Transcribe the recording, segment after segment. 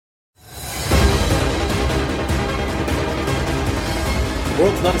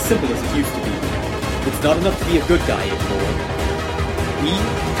world's not as simple as it used to be. It's not enough to be a good guy anymore. We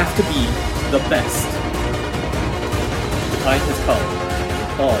have to be the best. The time has come.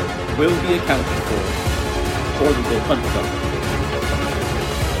 All will be accounted for, or we will hunt them.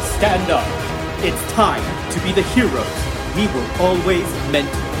 Stand up. It's time to be the heroes we were always meant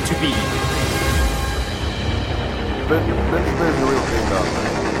to be. Ben's a real thing,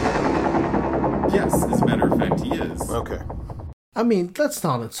 Yes, as a matter of fact, he is. Okay. I mean, let's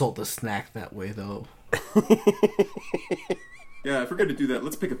not insult the snack that way, though. Yeah, if we're gonna do that,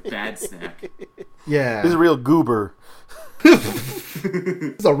 let's pick a bad snack. Yeah. He's a real goober.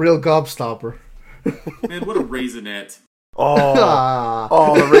 He's a real gobstopper. Man, what a raisinette.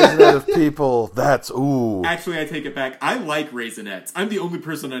 Oh, the raisinette of people. That's, ooh. Actually, I take it back. I like raisinettes. I'm the only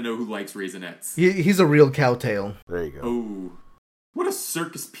person I know who likes raisinettes. He's a real cowtail. There you go. Oh, what a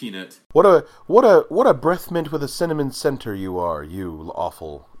circus peanut. What a breath mint with a cinnamon center you are, you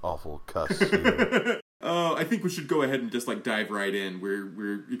awful cuss. You. Oh, I think we should go ahead and just dive right in.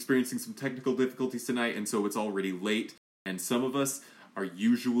 We're experiencing some technical difficulties tonight, and so it's already late, and some of us are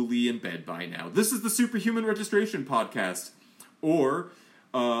usually in bed by now. This is the Superhuman Registration Podcast, or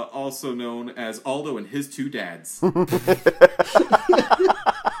also known as Aldo and His Two Dads.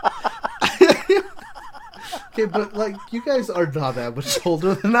 Okay, but you guys are not that much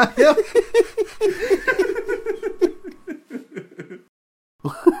older than I am.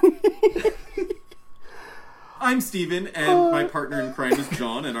 I'm Steven, and my partner in crime is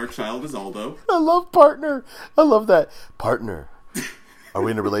John, and our child is Aldo. I love partner. I love that. Partner. Are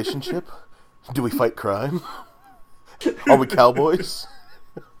we in a relationship? Do we fight crime? Are we cowboys?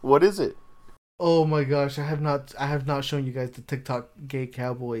 What is it? Oh my gosh, I have not shown you guys the TikTok gay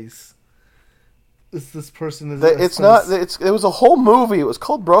cowboys. This person is. It was a whole movie. It was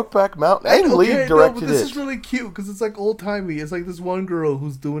called Brokeback Mountain. Ang Lee directed but this it. is really cute because it's old timey. It's this one girl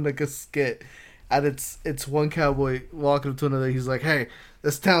who's doing a skit, and it's one cowboy walking up to another. He's like, "Hey,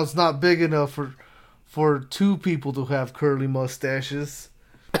 this town's not big enough for two people to have curly mustaches."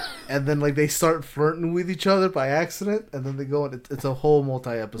 And then they start flirting with each other by accident, and then they go and it's a whole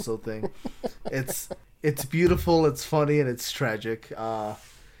multi-episode thing. It's beautiful, it's funny, and it's tragic.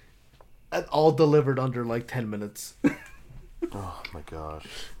 All delivered under 10 minutes. Oh my gosh.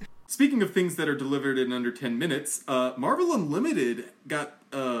 Speaking of things that are delivered in under 10 minutes, Marvel Unlimited got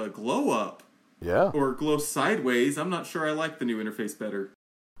Glow Up. Yeah. Or Glow Sideways. I'm not sure I like the new interface better.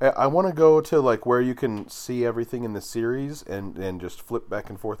 I want to go to where you can see everything in the series and just flip back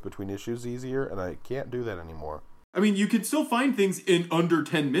and forth between issues easier, and I can't do that anymore. I mean, you can still find things in under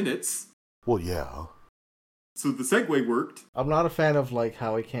 10 minutes. Well, yeah. So the segue worked. I'm not a fan of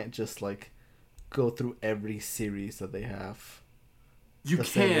how I can't just go through every series that they have. You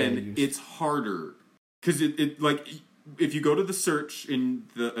can. It's harder because it if you go to the search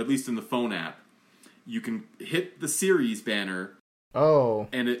at least in the phone app, you can hit the series banner. Oh.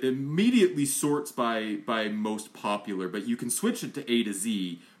 And it immediately sorts by most popular, but you can switch it to A to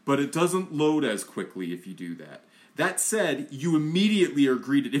Z, but it doesn't load as quickly if you do that. That said, you immediately are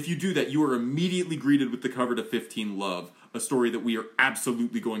greeted. If you do that, you are immediately greeted with the cover to 15 Love, a story that we are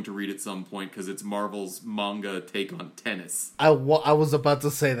absolutely going to read at some point because it's Marvel's manga take on tennis. I was about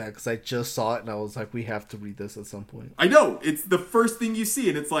to say that because I just saw it and I was like, we have to read this at some point. I know. It's the first thing you see,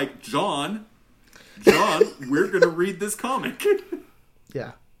 and it's like, John, we're going to read this comic.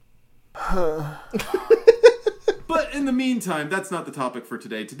 Yeah. But in the meantime, that's not the topic for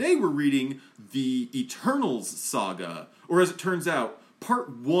today. Today we're reading the Eternals saga, or as it turns out, part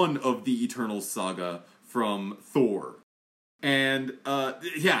 1 of the Eternals saga from Thor. And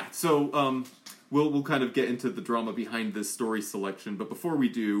so we'll kind of get into the drama behind this story selection. But before we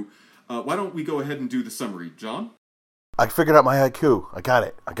do, why don't we go ahead and do the summary, John? I figured out my haiku. I got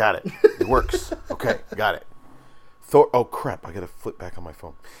it. It works. Okay, I got it. Thor. Oh crap! I gotta flip back on my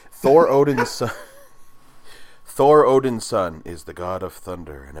phone. Thor Odin's son. Thor Odin's son is the god of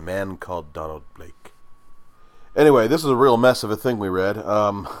thunder and a man called Donald Blake. Anyway, this is a real mess of a thing we read.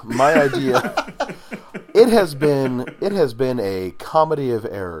 My idea. It has been a comedy of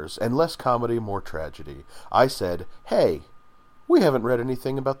errors, and less comedy, more tragedy. I said, "Hey, we haven't read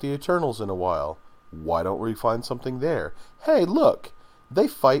anything about the Eternals in a while. Why don't we find something there? Hey, look." They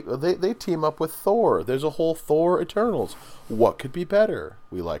fight, they team up with Thor. There's a whole Thor Eternals. What could be better?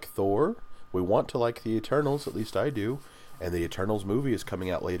 We like Thor. We want to like the Eternals, at least I do. And the Eternals movie is coming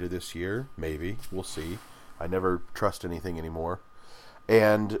out later this year. Maybe. We'll see. I never trust anything anymore.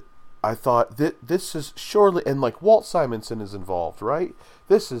 And I thought, this is surely... And, Walt Simonson is involved, right?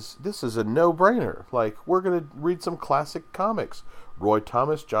 This is a no-brainer. We're going to read some classic comics. Roy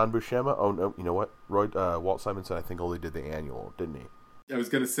Thomas, John Buscema. Oh, no, you know what? Walt Simonson, I think, only did the annual, didn't he? I was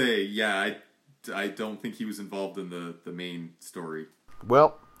gonna say, yeah, I don't think he was involved in the main story.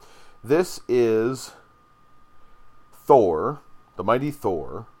 Well, this is Thor, the Mighty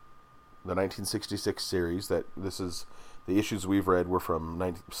Thor, the 1966 series. The issues we've read were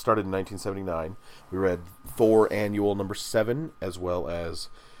started in 1979. We read Thor Annual number 7, as well as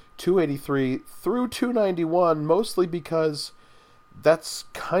 283 through 291, mostly because that's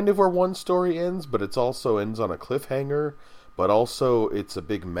kind of where one story ends, but it also ends on a cliffhanger, but also it's a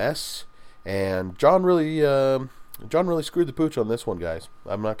big mess, and John really screwed the pooch on this one, guys.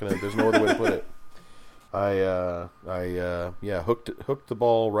 There's no other way to put it. I hooked the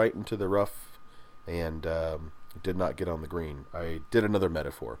ball right into the rough, and did not get on the green. I did another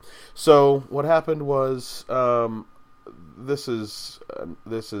metaphor. So what happened was, this is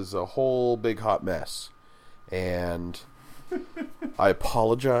a whole big hot mess, and I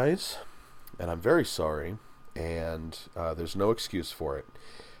apologize, and I'm very sorry, and there's no excuse for it.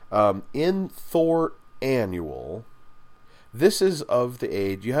 In Thor Annual, this is of the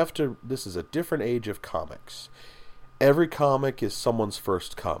age, this is a different age of comics. Every comic is someone's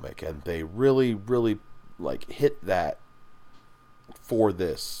first comic, and they really, really hit that for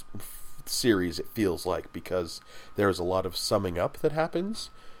this series, it feels like, because there's a lot of summing up that happens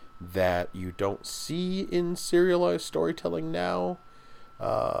that you don't see in serialized storytelling now.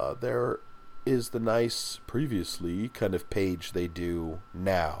 There is the nice previously kind of page they do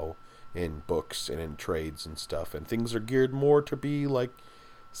now in books and in trades and stuff, and things are geared more to be like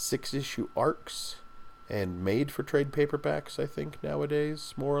 6-issue arcs and made for trade paperbacks, I think,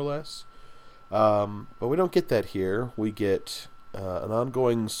 nowadays, more or less. But we don't get that here. We get an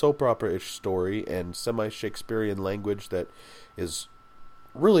ongoing soap opera-ish story and semi-Shakespearean language that is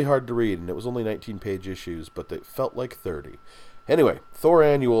really hard to read, and it was only 19-page issues, but they felt like 30. Anyway, Thor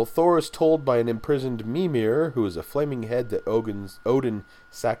Annual. Thor is told by an imprisoned Mimir, who is a flaming head that Odin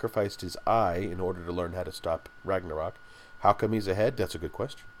sacrificed his eye in order to learn how to stop Ragnarok. How come he's a head? That's a good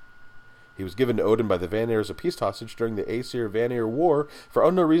question. He was given to Odin by the Vanir as a peace hostage during the Aesir-Vanir War. For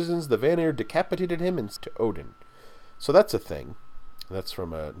unknown reasons, the Vanir decapitated him to Odin. So that's a thing. That's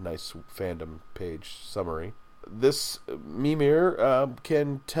from a nice fandom page summary. This Mimir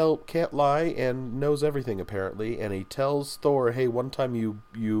can't lie and knows everything, apparently, and he tells Thor, hey, one time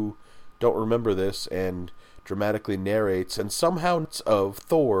you don't remember this, and dramatically narrates and somehow of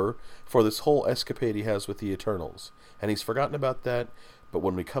Thor for this whole escapade he has with the Eternals. And he's forgotten about that, but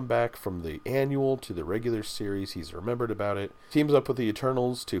when we come back from the annual to the regular series, he's remembered about it. Teams up with the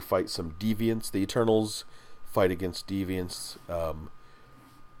Eternals to fight some deviants. The Eternals fight against deviants.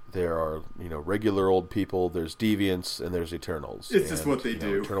 There are, regular old people, there's deviants, and there's Eternals. It's just what they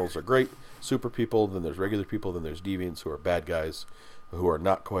do. Eternals are great, super people, then there's regular people, then there's deviants who are bad guys, who are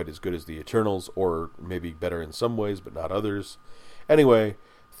not quite as good as the Eternals, or maybe better in some ways, but not others. Anyway,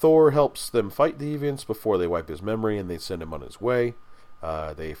 Thor helps them fight the deviants before they wipe his memory, and they send him on his way.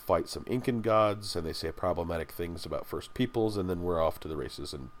 They fight some Incan gods, and they say problematic things about First Peoples, and then we're off to the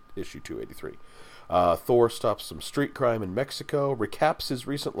races in issue 283. Thor stops some street crime in Mexico, recaps his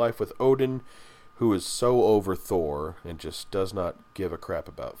recent life with Odin, who is so over Thor and just does not give a crap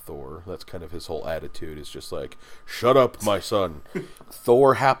about Thor. That's kind of his whole attitude, is just like, shut up, my son.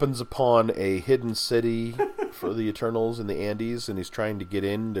 Thor happens upon a hidden city for the Eternals in the Andes, and he's trying to get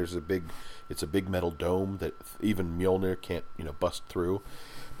in. It's a big metal dome that even Mjolnir can't, bust through.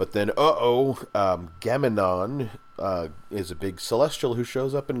 But then, Gaminon is a big celestial who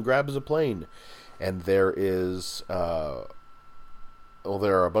shows up and grabs a plane. And there are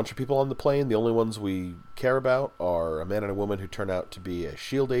a bunch of people on the plane. The only ones we care about are a man and a woman who turn out to be a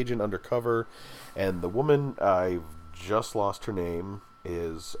S.H.I.E.L.D. agent undercover. And the woman, I've just lost her name,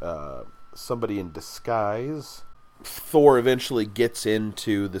 is somebody in disguise. Thor eventually gets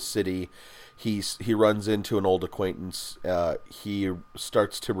into the city. He runs into an old acquaintance. He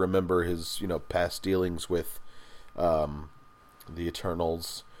starts to remember his past dealings with the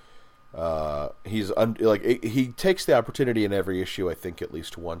Eternals. He takes the opportunity in every issue, I think at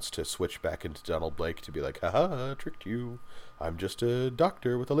least once, to switch back into Donald Blake, to be like, haha, I tricked you. I'm just a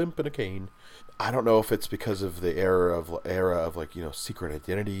doctor with a limp and a cane. I don't know if it's because of the era of secret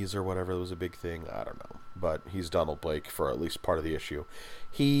identities or whatever was a big thing. I don't know. But he's Donald Blake for at least part of the issue.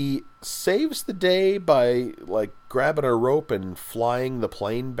 He saves the day by grabbing a rope and flying the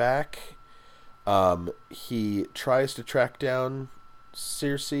plane back. He tries to track down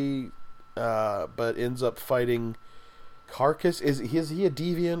Circe, but ends up fighting Carcass. Is he a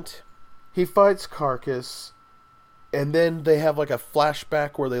deviant? He fights Carcass, and then they have a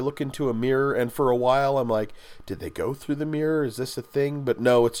flashback where they look into a mirror, and for a while I'm like, did they go through the mirror? Is this a thing? But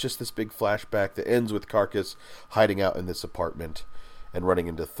no, it's just this big flashback that ends with Carcass hiding out in this apartment. and running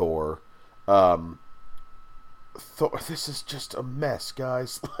into Thor. Thor, this is just a mess,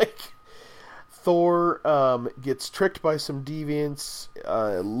 guys. Like, Thor gets tricked by some deviants,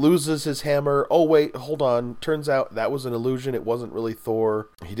 loses his hammer. Oh, wait, hold on. Turns out that was an illusion. It wasn't really Thor.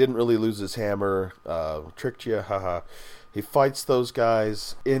 He didn't really lose his hammer. Tricked you, haha. He fights those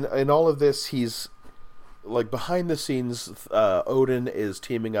guys. In all of this, he's, like, behind the scenes, Odin is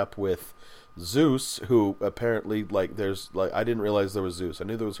teaming up with Zeus, who apparently, like, there's, like, I didn't realize there was Zeus. I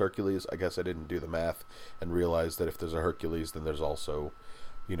knew there was Hercules. I guess I didn't do the math and realize that if there's a Hercules, then there's also,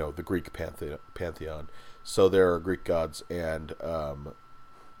 you know, the Greek pantheon. So there are Greek gods, and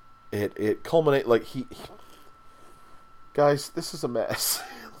it culminate, like, he guys, this is a mess.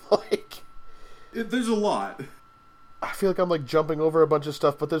 Like, there's a lot. I feel like I'm, like, jumping over a bunch of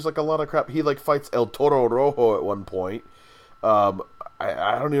stuff, but there's, like, a lot of crap. He, like, fights El Toro Rojo at one point.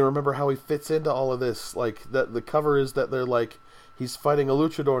 I don't even remember how he fits into all of this. Like, that the cover is that they're, like, he's fighting a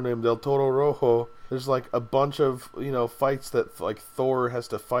luchador named El Toro Rojo. There's, like, a bunch of, you know, fights that, like, Thor has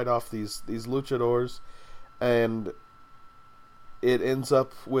to fight off these luchadors, and it ends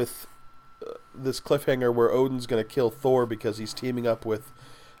up with this cliffhanger where Odin's going to kill Thor because he's teaming up with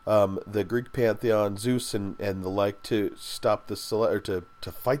the Greek pantheon, Zeus and the like, to stop the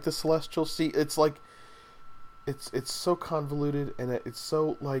to fight the Celestial Sea. It's like, it's so convoluted, and it's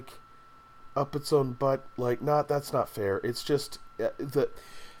so, like, up its own butt. Like, that's not fair. It's just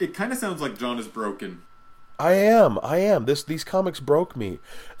It kind of sounds like John is broken. I am. These comics broke me.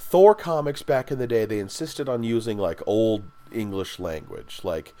 Thor comics back in the day, they insisted on using, like, old English language.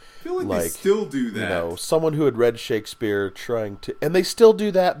 Like, I feel like they still do that. You know, someone who had read Shakespeare trying to... And they still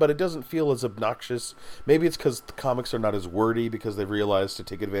do that, but it doesn't feel as obnoxious. Maybe it's because the comics are not as wordy, because they've realized to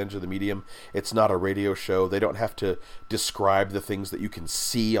take advantage of the medium. It's not a radio show. They don't have to describe the things that you can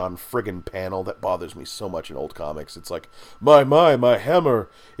see on friggin' panel. That bothers me so much in old comics. It's like, my hammer,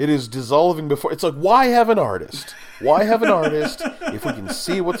 it is dissolving before... It's like, why have an artist? Why have an artist if we can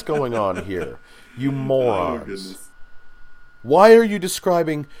see what's going on here? You morons. Oh, goodness. Why are you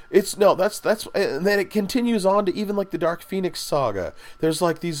describing... That's and then it continues on to even, like, the Dark Phoenix saga. There's,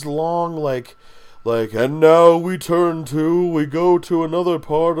 like, these long, like, and now we go to another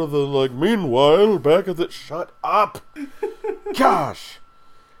part of the, like, meanwhile, back at the... Shut up! Gosh!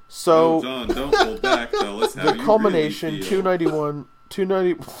 So... No, John, don't hold back, though. Let's have the culmination,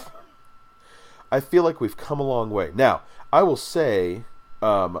 290... I feel like we've come a long way. Now, I will say,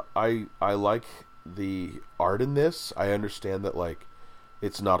 I like the art in this. I understand that, like,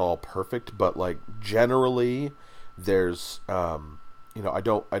 it's not all perfect, but, like, generally there's you know, I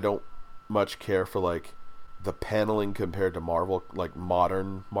don't much care for, like, the paneling compared to Marvel, like,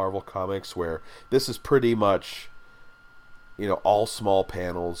 modern Marvel comics, where this is pretty much, you know, all small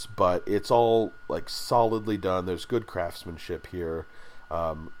panels, but it's all, like, solidly done. There's good craftsmanship here.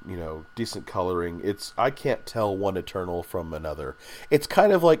 You know, decent coloring. I can't tell one Eternal from another. It's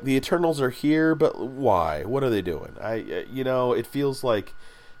kind of like the Eternals are here, but why? What are they doing? You know, it feels like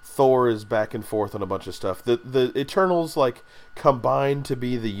Thor is back and forth on a bunch of stuff. The Eternals, like, combine to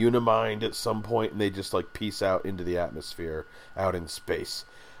be the Unimind at some point, and they just, like, peace out into the atmosphere out in space.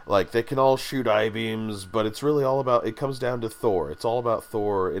 Like, they can all shoot I-beams, but it's really all about... It comes down to Thor. It's all about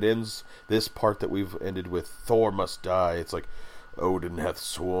Thor. It ends this part that we've ended with, Thor must die. It's like, Odin hath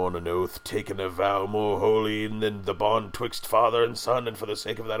sworn an oath, taken a vow more holy than the bond twixt father and son, and for the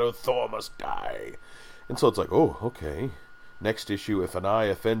sake of that oath Thor must die. And so it's like, oh, okay. Next issue, if an eye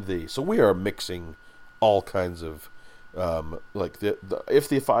offend thee. So we are mixing all kinds of, like,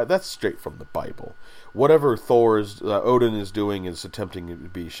 that's straight from the Bible. Whatever Odin is doing is attempting to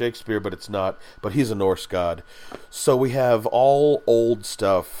be Shakespeare, but it's not. But he's a Norse god. So we have all old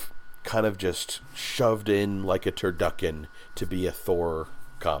stuff kind of just shoved in like a turducken to be a Thor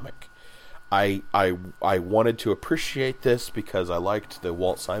comic. I wanted to appreciate this because I liked the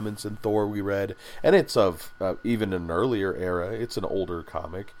Walt Simonson Thor we read, and it's of even an earlier era. It's an older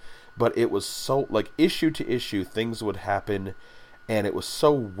comic, but it was so, like, issue to issue things would happen, and it was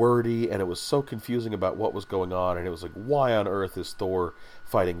so wordy, and it was so confusing about what was going on, and it was like, why on earth is Thor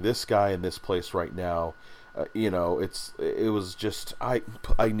fighting this guy in this place right now? You know, it was just, I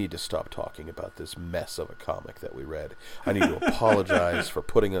need to stop talking about this mess of a comic that we read. I need to apologize for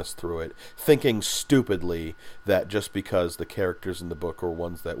putting us through it, thinking stupidly that just because the characters in the book were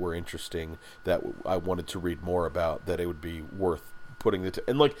ones that were interesting, that I wanted to read more about, that it would be worth putting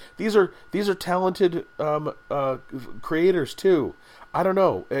and, like, these are talented creators too. I don't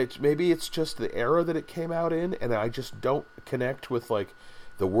know. Maybe it's just the era that it came out in, and I just don't connect with, like,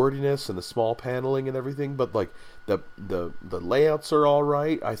 the wordiness and the small paneling and everything, but like the layouts are all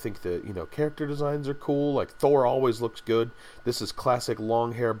right. I think the character designs are cool. Like Thor always looks good. This is classic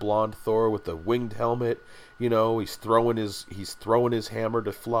long hair blonde Thor with the winged helmet. He's throwing his hammer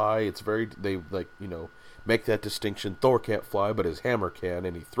to fly. It's very make that distinction. Thor can't fly, but his hammer can,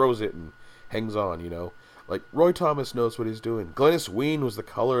 and he throws it and hangs on. Like Roy Thomas knows what he's doing. Glynis Wein was the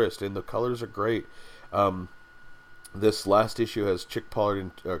colorist, and the colors are great. This last issue has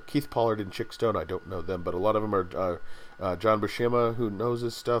Keith Pollard and Chick Stone. I don't know them, but a lot of them are John Buscema, who knows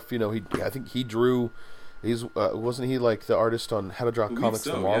his stuff. I think he drew. Wasn't he like the artist on How to Draw Comics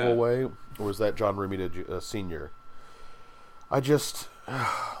the Marvel Way, or was that John Romita Sr.? I'm just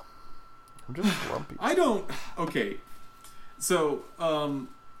grumpy. I don't. Okay, so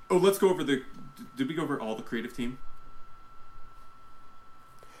let's go over Did we go over all the creative team?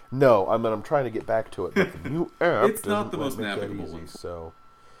 No, I'm trying to get back to it, but the new app it's not the most navigable easy, one. So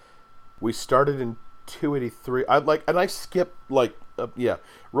we started in 283. I skipped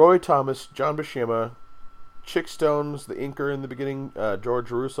Roy Thomas, John Buscema, Chick Stone's the inker in the beginning, George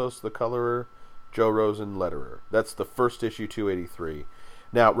Russos the colorer, Joe Rosen letterer. That's the first issue, 283.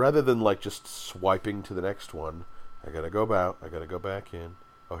 Now, rather than just swiping to the next one, I gotta go back in.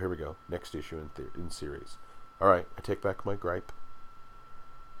 Oh, here we go. Next issue in series. All right, I take back my gripe.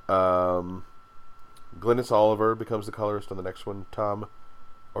 Glynis Oliver becomes the colorist on the next one. Tom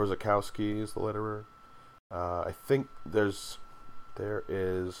Orzechowski is the letterer. I think there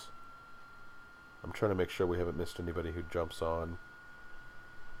is. I'm trying to make sure we haven't missed anybody who jumps on.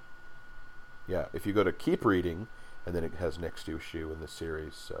 Yeah, if you go to keep reading, and then it has next issue in the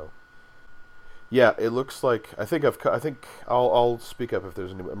series. So, yeah, it looks like I think I'll speak up if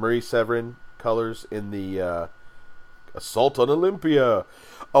there's any. Marie Severin colors in the Assault on Olympia.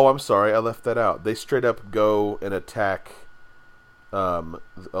 Oh, I'm sorry, I left that out. They straight up go and attack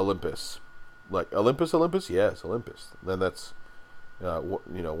Olympus. Like Olympus? Yes, Olympus. Then that's one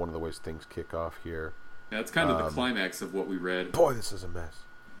of the ways things kick off here. Yeah, it's kind of the climax of what we read. Boy, this is a mess.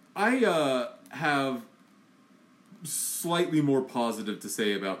 I have slightly more positive to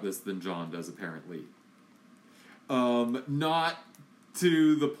say about this than John does, apparently. Not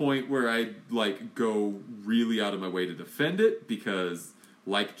to the point where I go really out of my way to defend it, because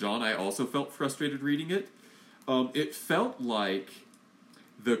like John, I also felt frustrated reading it. It felt like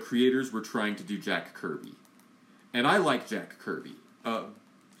the creators were trying to do Jack Kirby, and I like Jack Kirby.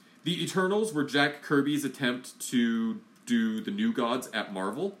 The Eternals were Jack Kirby's attempt to do the New Gods at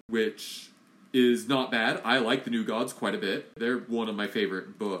Marvel, which is not bad. I like the New Gods quite a bit. They're one of my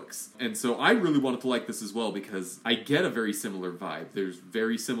favorite books. And so I really wanted to like this as well, because I get a very similar vibe. There's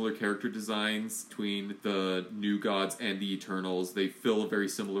very similar character designs between the New Gods and the Eternals. They fill a very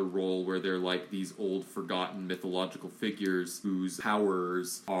similar role where they're like these old forgotten mythological figures whose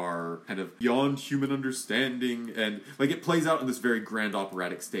powers are kind of beyond human understanding, and it plays out in this very grand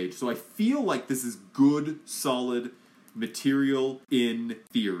operatic stage. So I feel like this is good, solid material in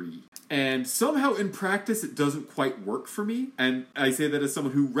theory. And somehow in practice it doesn't quite work for me. And I say that as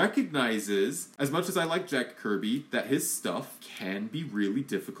someone who recognizes, as much as I like Jack Kirby, that his stuff can be really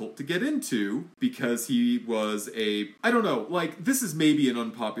difficult to get into, because he was this is maybe an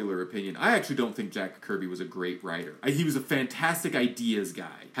unpopular opinion. I actually don't think Jack Kirby was a great writer. He was a fantastic ideas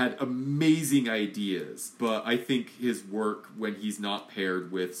guy, had amazing ideas, but I think his work, when he's not paired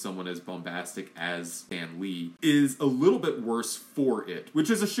with someone as bombastic as Stan Lee, is a little bit worse for it, which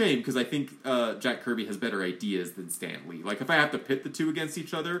is a shame, because I think Jack Kirby has better ideas than Stan Lee. If I have to pit the two against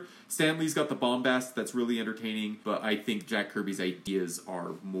each other, Stan Lee's got the bombast that's really entertaining, but I think Jack Kirby's ideas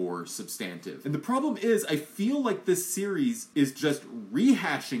are more substantive. And the problem is, I feel like this series is just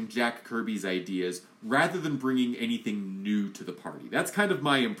rehashing Jack Kirby's ideas rather than bringing anything new to the party. That's kind of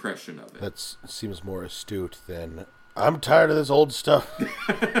my impression of it. That seems more astute than, I'm tired of this old stuff.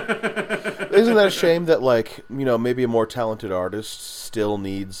 Isn't that a shame that, maybe a more talented artist still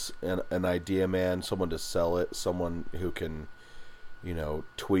needs an idea man, someone to sell it, someone who can,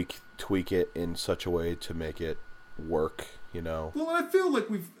 tweak it in such a way to make it work, Well, I feel like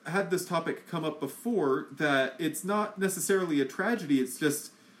we've had this topic come up before, that it's not necessarily a tragedy, it's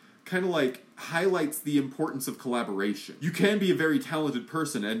just kind of highlights the importance of collaboration. You can be a very talented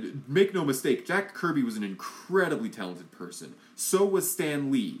person, and make no mistake, Jack Kirby was an incredibly talented person. So was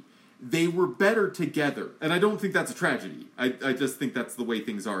Stan Lee. They were better together, and I don't think that's a tragedy. I just think that's the way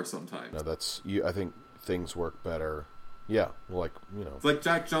things are sometimes. No, I think things work better. Yeah, It's like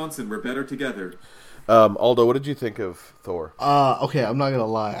Jack Johnson, we're better together. Aldo, what did you think of Thor? Okay, I'm not gonna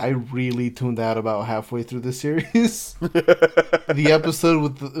lie. I really tuned out about halfway through the series. The episode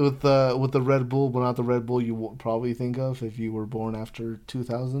with the Red Bull, but not the Red Bull you would probably think of if you were born after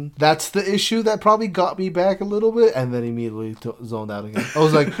 2000. That's the issue that probably got me back a little bit, and then immediately zoned out again. I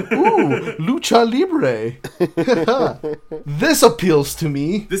was like, "Ooh, lucha libre! This appeals to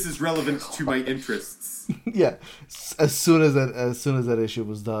me." This is relevant to my interests. Yeah. As soon as that issue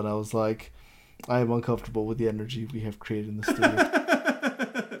was done, I was like, I am uncomfortable with the energy we have created in the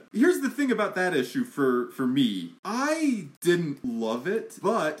studio. Here's the thing about that issue for me. I didn't love it,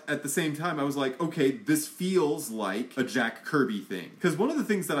 but at the same time, I was like, okay, this feels like a Jack Kirby thing. Because one of the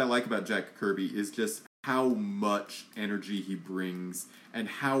things that I like about Jack Kirby is just how much energy he brings and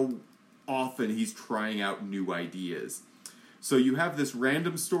how often he's trying out new ideas. So you have this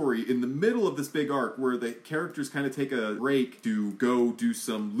random story in the middle of this big arc where the characters kind of take a break to go do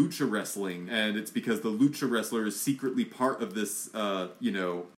some lucha wrestling, and it's because the lucha wrestler is secretly part of this,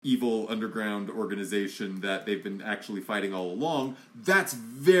 evil underground organization that they've been actually fighting all along. That's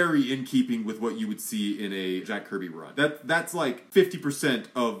very in keeping with what you would see in a Jack Kirby run. That's like 50%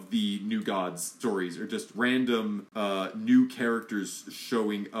 of the New Gods stories are just random new characters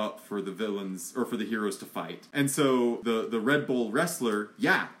showing up for the villains or for the heroes to fight. And so the Red Bull wrestler,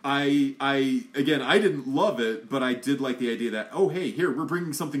 yeah, I didn't love it, but I did like the idea that, oh, hey, here, we're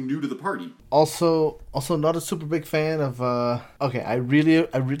bringing something new to the party. Also not a super big fan of, I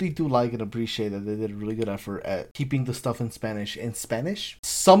really do like and appreciate that they did a really good effort at keeping the stuff in Spanish.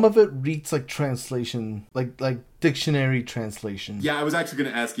 Some of it reads like translation, like dictionary translation. Yeah, I was actually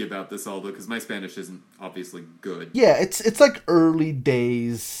going to ask you about this, Aldo, because my Spanish isn't obviously good. Yeah, it's like early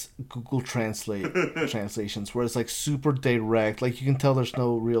days Google Translate translations, where it's like super direct. Like you can tell there's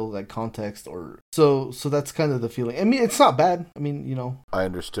no real like context, or so that's kind of the feeling. I mean, it's not bad. I mean, I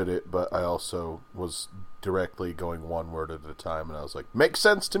understood it, but I also was directly going one word at a time, and I was like, makes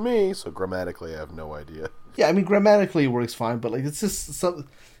sense to me. So grammatically, I have no idea. Yeah, I mean, grammatically it works fine, but like it's just some.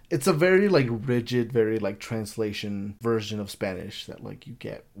 It's a very like rigid, very like translation version of Spanish that like you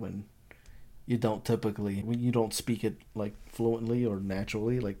get when you don't speak it like fluently or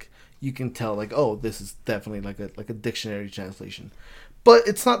naturally. Like you can tell like, oh, this is definitely like a dictionary translation. But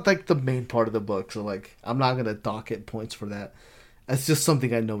it's not like the main part of the book, so like I'm not gonna dock it points for that. It's just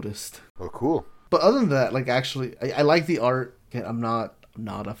something I noticed. Oh, cool. But other than that, like actually I like the art. I'm not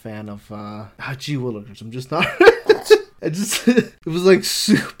a fan of gee willikers. I'm just not. It was like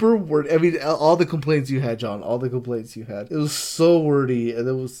super wordy. I mean, all the complaints you had, John, It was so wordy,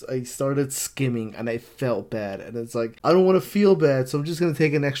 and I started skimming, and I felt bad. And it's like, I don't want to feel bad, so I'm just going to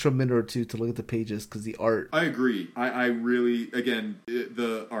take an extra minute or two to look at the pages, because the art... I agree. I really, again,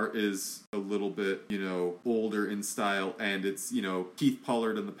 the art is a little bit, older in style, and it's, Keith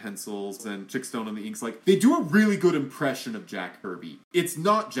Pollard and the pencils, and Chick Stone on the inks. Like, they do a really good impression of Jack Kirby. It's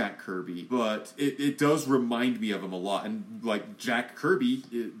not Jack Kirby, but it does remind me of him a lot. And like Jack Kirby,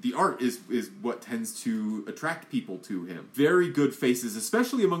 the art is what tends to attract people to him. Very good faces,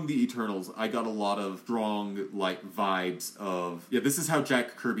 especially among the Eternals. I got a lot of strong like vibes of, this is how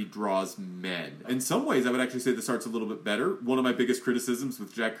Jack Kirby draws men. In some ways, I would actually say this art's a little bit better. One of my biggest criticisms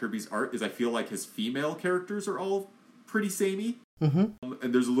with Jack Kirby's art is I feel like his female characters are all pretty samey. Mm-hmm.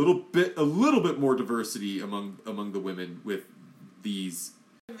 And there's a little bit more diversity among the women with these.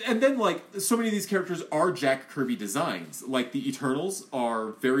 And then, like, so many of these characters are Jack Kirby designs. Like, the Eternals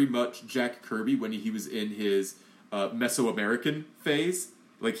are very much Jack Kirby when he was in his Mesoamerican phase.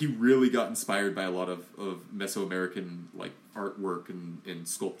 Like, he really got inspired by a lot of Mesoamerican, like, artwork and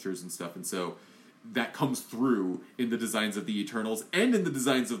sculptures and stuff. And so that comes through in the designs of the Eternals and in the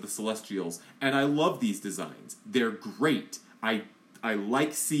designs of the Celestials. And I love these designs. They're great. I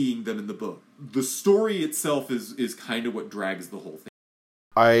like seeing them in the book. The story itself is kind of what drags the whole thing.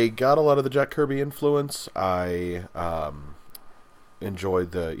 I got a lot of the Jack Kirby influence. I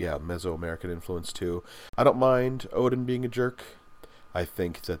enjoyed the Mesoamerican influence too. I don't mind Odin being a jerk. I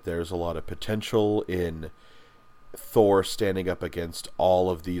think that there's a lot of potential in Thor standing up against all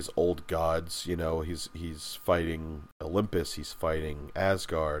of these old gods. He's fighting Olympus, he's fighting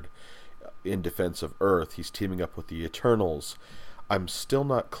Asgard in defense of Earth. He's teaming up with the Eternals. I'm still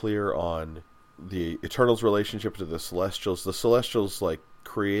not clear on the Eternals' relationship to the Celestials. The Celestials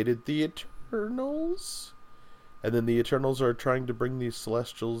created the Eternals, and then the Eternals are trying to bring these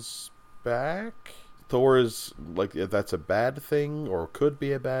Celestials back. Thor is that's a bad thing, or could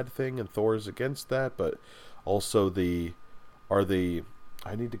be a bad thing, and Thor is against that. But also I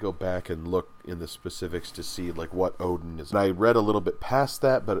need to go back and look in the specifics to see what Odin is. And I read a little bit past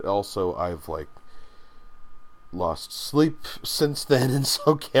that, but also I've lost sleep since then, and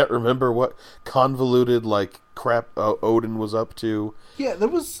so can't remember what convoluted crap Odin was up to. Yeah, there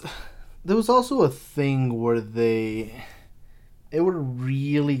was also a thing where they were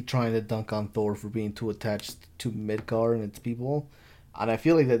really trying to dunk on Thor for being too attached to Midgard and its people. And I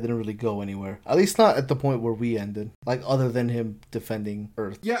feel like that didn't really go anywhere. At least not at the point where we ended. Other than him defending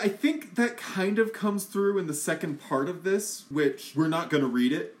Earth. Yeah, I think that kind of comes through in the second part of this, which we're not going to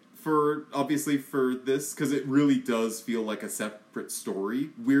read it for this, because it really does feel like a separate story,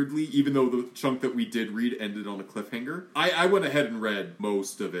 weirdly, even though the chunk that we did read ended on a cliffhanger. I went ahead and read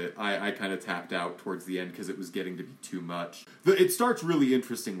most of it. I kind of tapped out towards the end because it was getting to be too much. It starts really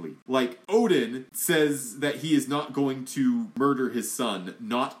interestingly. Odin says that he is not going to murder his son,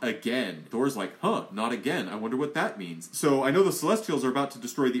 not again. Thor's like, not again. I wonder what that means. So I know the Celestials are about to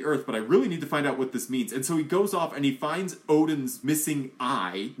destroy the Earth, but I really need to find out what this means. And so he goes off and he finds Odin's missing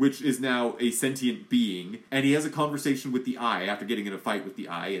eye, which is now a sentient being, and he has a conversation with the eye after getting in a fight with the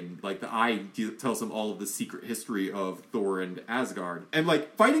eye, and the eye tells him all of the secret history of Thor and Asgard. And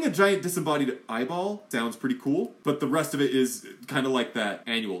fighting a giant disembodied eyeball sounds pretty cool, but the rest of it is kind of like that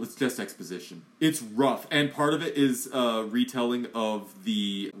annual. It's just exposition. It's rough, and part of it is a retelling of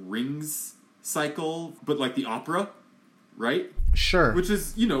the Rings cycle, but the opera, right? Sure. Which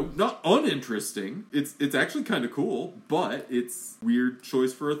is, not uninteresting. It's actually kind of cool, but it's weird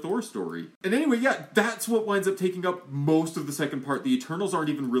choice for a Thor story. And anyway, yeah, that's what winds up taking up most of the second part. The Eternals aren't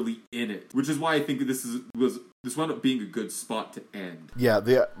even really in it, which is why I think this wound up being a good spot to end. Yeah,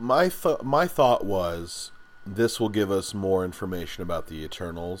 my thought was this will give us more information about the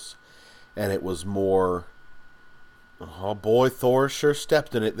Eternals, and it was more, oh boy, Thor sure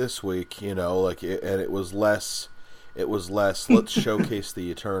stepped in it this week, and it was less. Let's showcase the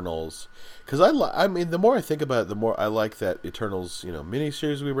Eternals, because I mean, the more I think about it, the more I like that Eternals,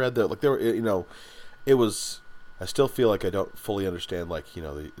 miniseries we read. That there were, it was. I still feel like I don't fully understand,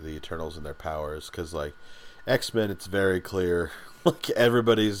 the Eternals and their powers, because X-Men, it's very clear,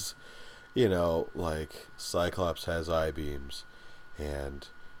 everybody's, Cyclops has eye beams, and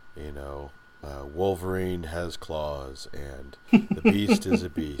Wolverine has claws, and the Beast is a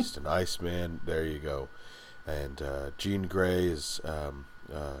beast, and Iceman, there you go. And Jean Grey is,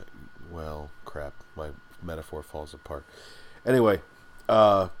 crap, my metaphor falls apart. Anyway,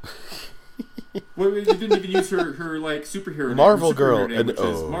 wait, you didn't even use her superhero Marvel name, Girl, name, which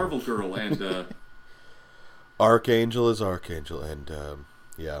is Marvel Girl, and Archangel is Archangel, and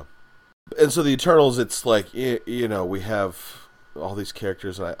yeah. And so the Eternals, it's we have all these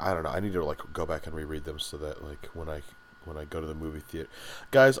characters, and I don't know, I need to go back and reread them so that when I go to the movie theater.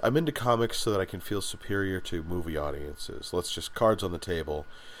 Guys, I'm into comics so that I can feel superior to movie audiences. Let's just cards on the table.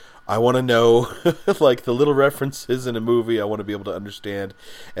 I want to know, the little references in a movie, I want to be able to understand.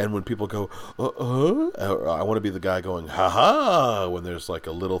 And when people go, I want to be the guy going, ha-ha, when there's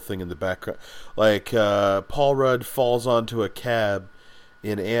a little thing in the background. Paul Rudd falls onto a cab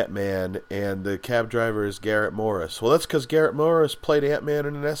in Ant-Man, and the cab driver is Garrett Morris. Well, that's because Garrett Morris played Ant-Man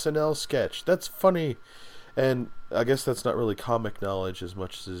in an SNL sketch. That's funny. And I guess that's not really comic knowledge as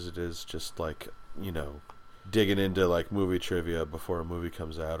much as it is just digging into movie trivia before a movie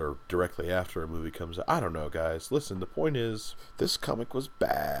comes out or directly after a movie comes out. I don't know, guys. Listen, the point is, this comic was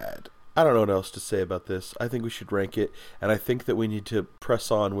bad. I don't know what else to say about this. I think we should rank it, and I think that we need to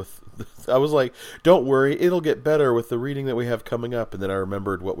press on with... I was like, don't worry, it'll get better with the reading that we have coming up, and then I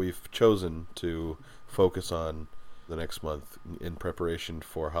remembered what we've chosen to focus on the next month in preparation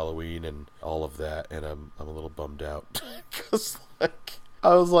for Halloween and all of that, and I'm a little bummed out because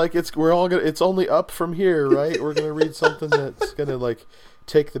I was like, it's only up from here, right? We're gonna read something that's gonna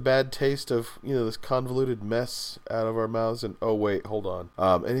take the bad taste of this convoluted mess out of our mouths. And oh wait, hold on.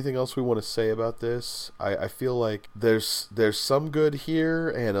 Anything else we want to say about this? I feel like there's some good here,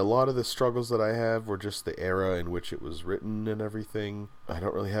 and a lot of the struggles that I have were just the era in which it was written and everything. I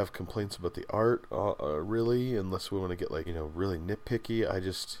don't really have complaints about the art, really, unless we want to get really nitpicky.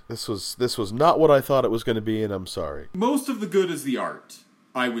 This was not what I thought it was going to be, and I'm sorry. Most of the good is the art,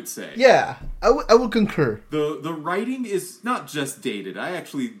 I would say. Yeah, I would concur. The writing is not just dated. I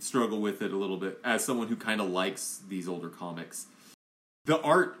actually struggle with it a little bit as someone who kind of likes these older comics. The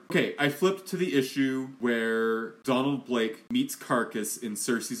art... Okay, I flipped to the issue where Donald Blake meets Carcass in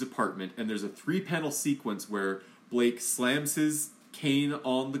Cersei's apartment, and there's a 3-panel sequence where Blake slams his cane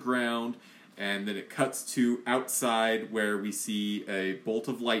on the ground, and then it cuts to outside where we see a bolt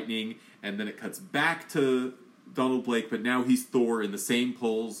of lightning, and then it cuts back to Donald Blake, but now he's Thor in the same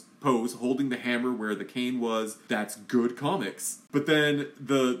pose, holding the hammer where the cane was. That's good comics. But then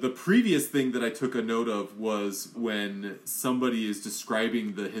the previous thing that I took a note of was when somebody is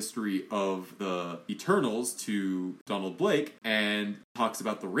describing the history of the Eternals to Donald Blake and talks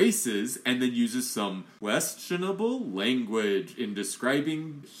about the races and then uses some questionable language in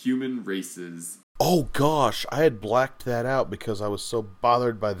describing human races. Oh gosh, I had blacked that out because I was so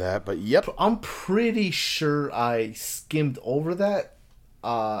bothered by that, but yep. I'm pretty sure I skimmed over that,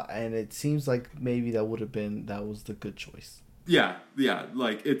 and it seems like maybe that was the good choice. Yeah,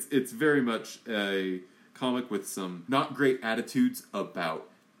 like it's very much a comic with some not great attitudes about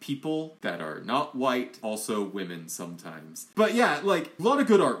people that are not white, also women sometimes. But yeah, like, a lot of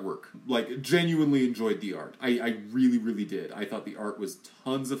good artwork. Like, genuinely enjoyed the art. I really, really did. I thought the art was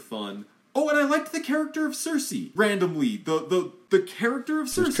tons of fun. Oh, and I liked the character of Cersei. Randomly, the character of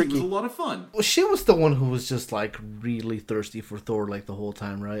Cersei was a lot of fun. Well, she was the one who was just, like, really thirsty for Thor, like, the whole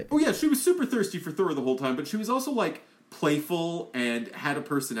time, right? Oh yeah, she was super thirsty for Thor the whole time, but she was also, like, playful and had a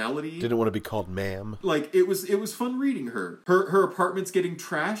personality. Didn't want to be called ma'am. Like, it was fun reading her. Her apartment's getting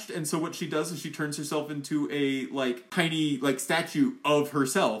trashed, and so what she does is she turns herself into a, like, tiny, like, statue of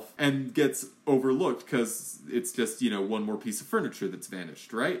herself and gets overlooked because it's just, one more piece of furniture that's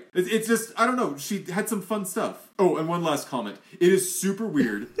vanished, right? It's just, I don't know, she had some fun stuff. Oh, and one last comment. It is super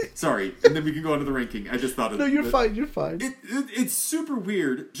weird. Sorry, and then we can go on to the ranking. I just thought of it. No, you're fine. It's super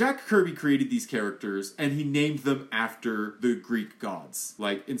weird. Jack Kirby created these characters, and he named them after the Greek gods.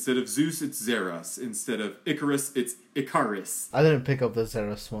 Like, instead of Zeus, it's Zeus. Instead of Icarus, it's Icarus. I didn't pick up the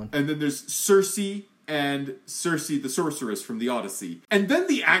Zeus one. And then there's Circe and Circe the sorceress from the Odyssey. And then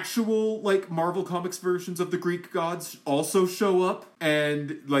the actual, like, Marvel Comics versions of the Greek gods also show up,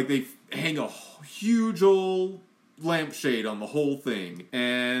 and, like, they hang a huge old lampshade on the whole thing.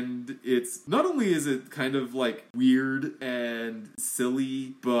 And it's, not only is it kind of, like, weird and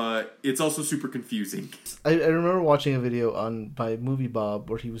silly, but it's also super confusing. I remember watching a video by Movie Bob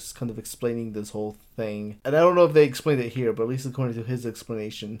where he was kind of explaining this whole thing. And I don't know if they explained it here, but at least according to his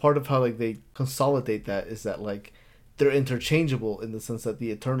explanation, part of how, like, they consolidate that is that, like, they're interchangeable in the sense that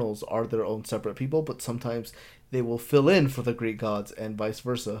the Eternals are their own separate people, but sometimes they will fill in for the Greek gods and vice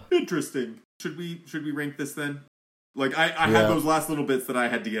versa. Interesting. Should we rank this then? Like, I had those last little bits that I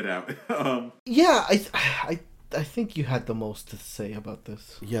had to get out. Yeah, I think you had the most to say about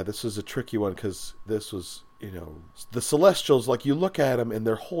this. Yeah, this was a tricky one because this was, the Celestials, like, you look at them and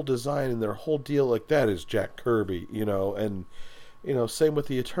their whole design and their whole deal, like, that is Jack Kirby, and, same with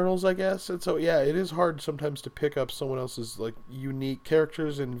the Eternals, I guess. And so, yeah, it is hard sometimes to pick up someone else's, like, unique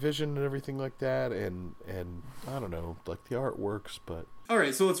characters and vision and everything like that. And I don't know, like, the art works, but... All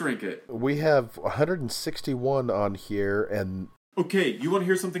right, so let's rank it. We have 161 on here, and... Okay, you want to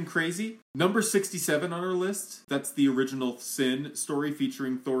hear something crazy? Number 67 on our list, that's the original Sin story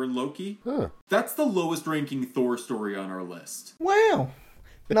featuring Thor and Loki. Huh. That's the lowest ranking Thor story on our list. Wow.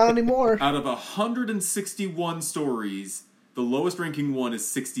 Not anymore. Out of 161 stories, the lowest ranking one is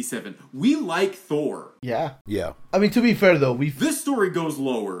 67. We like Thor. Yeah. Yeah. I mean, to be fair, though, this story goes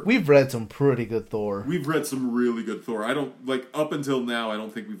lower. We've read some pretty good Thor. We've read some really good Thor. I don't, like, up until now, I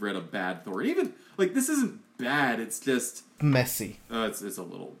don't think we've read a bad Thor. Even, like, this isn't bad, it's just... messy. It's a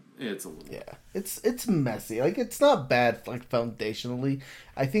little... Yeah. It's messy. Like, it's not bad, like, foundationally.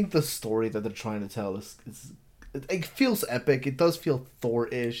 I think the story that they're trying to tell it feels epic. It does feel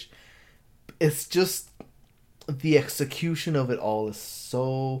Thor-ish. It's just... the execution of it all is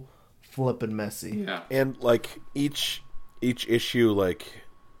so flippin' messy. Yeah. And, like, each issue, like,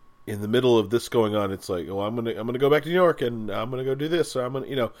 in the middle of this going on, it's like, oh, I'm gonna go back to New York and I'm gonna go do this, or I'm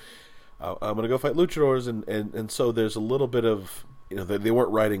gonna, I'm gonna go fight luchadors, and so there's a little bit of, they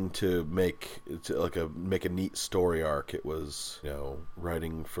weren't writing to make a neat story arc. It was,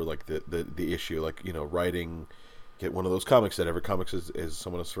 writing for, like, the issue, like, writing. Get one of those comics that every comics is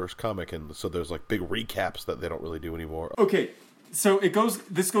someone's first comic, and so there's, like, big recaps that they don't really do anymore. Okay, so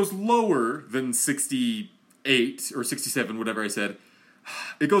this goes lower than 68 or 67, whatever I said.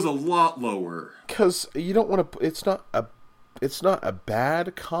 It goes a lot lower because you don't want to. It's not a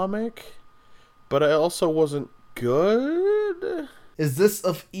bad comic, but it also wasn't good. Is this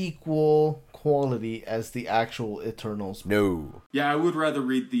of equal quality as the actual Eternals? No. Yeah, I would rather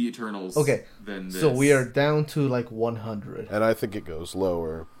read the Eternals than this. So we are down to, like, 100. And I think it goes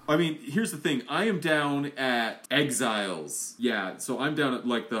lower. I mean, here's the thing. I am down at Exiles. Yeah, so I'm down at,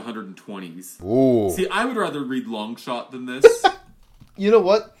 like, the 120s. Ooh. See, I would rather read Longshot than this. You know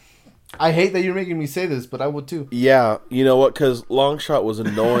what? I hate that you're making me say this, but I would too. Yeah, you know what? Because Longshot was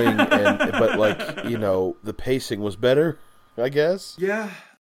annoying, but, like, the pacing was better, I guess. Yeah.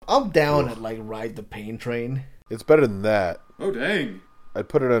 I'm down at, like, Ride the Pain Train. It's better than that. Oh, dang. I'd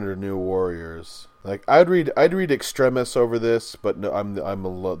put it under New Warriors. Like I'd read Extremis over this, but no, I'm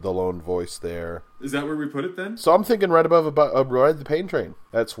the lone voice there. Is that where we put it then? So I'm thinking right above Ride the Pain Train.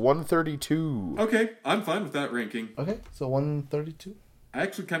 That's 132. Okay, I'm fine with that ranking. Okay, so 132. I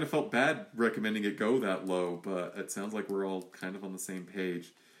actually kind of felt bad recommending it go that low, but it sounds like we're all kind of on the same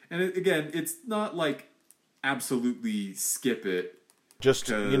page. And again, it's not like absolutely skip it.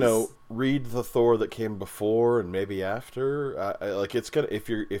 Just, read the Thor that came before and maybe after. Like it's gonna, if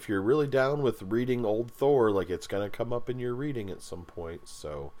you're really down with reading old Thor, like it's gonna come up in your reading at some point.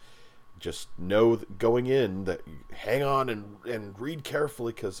 So just know going in that hang on and read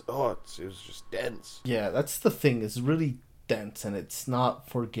carefully because it was just dense. Yeah, that's the thing. It's really dense and it's not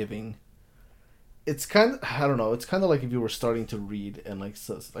forgiving. It's kind of, I don't know. It's kind of like if you were starting to read and like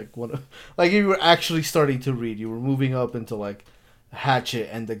if you were actually starting to read, you were moving up into like Hatchet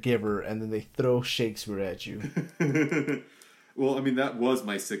and The Giver, and then they throw Shakespeare at you. Well, I mean, that was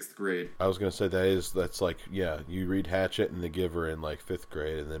my 6th grade. I was going to say that's like, yeah, you read Hatchet and The Giver in like 5th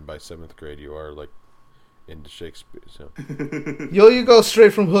grade, and then by 7th grade you are like into Shakespeare. So you go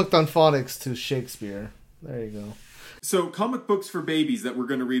straight from Hooked on Phonics to Shakespeare. There you go. So, comic books for babies that we're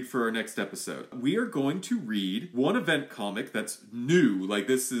going to read for our next episode. We are going to read one event comic that's new. Like,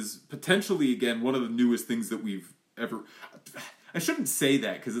 this is potentially, again, one of the newest things that we've ever... I shouldn't say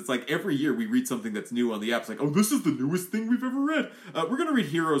that, because it's like every year we read something that's new on the app. It's like, oh, this is the newest thing we've ever read. We're going to read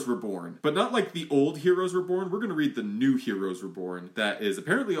Heroes Reborn, but not like the old Heroes Reborn. We're going to read the new Heroes Reborn that is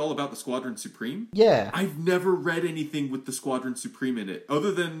apparently all about the Squadron Supreme. Yeah. I've never read anything with the Squadron Supreme in it,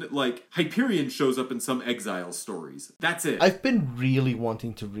 other than, like, Hyperion shows up in some Exile stories. That's it. I've been really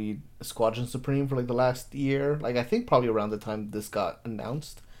wanting to read Squadron Supreme for, like, the last year. Like, I think probably around the time this got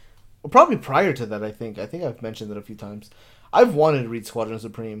announced. Well, probably prior to that, I think. I think I've mentioned it a few times. I've wanted to read Squadron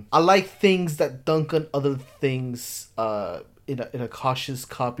Supreme. I like things that dunk on other things in a cautious,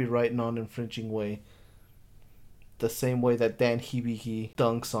 copyright, non-infringing way. The same way that Dan Hibiki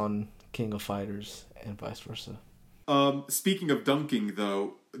dunks on King of Fighters and vice versa. Speaking of dunking,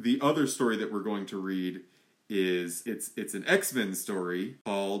 though, the other story that we're going to read is it's an X-Men story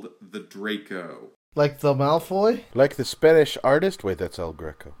called The Draco. Like the Malfoy? Like the Spanish artist? Wait, that's El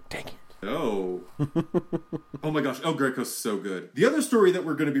Greco. Dang it. Oh. Oh my gosh, El Greco's so good. The other story that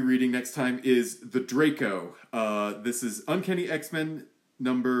we're going to be reading next time is The Draco. This is Uncanny X-Men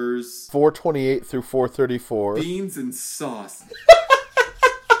numbers 428 through 434. Beans and Sauce.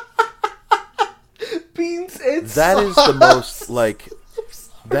 Beans and That sauce. is the most, like...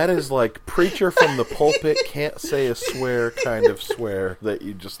 That is like preacher from the pulpit can't say a swear kind of swear that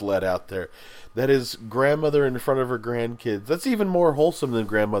you just let out there. That is grandmother in front of her grandkids. That's even more wholesome than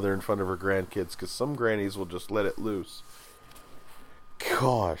grandmother in front of her grandkids, because some grannies will just let it loose.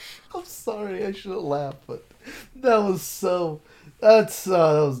 Gosh. I'm sorry, I shouldn't laugh, but that was so... that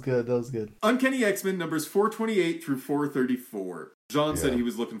was good, that was good. Uncanny X-Men numbers 428 through 434. John said he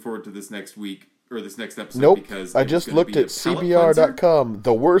was looking forward to this next week, or this next episode. Nope, Because I just looked at CBR.com.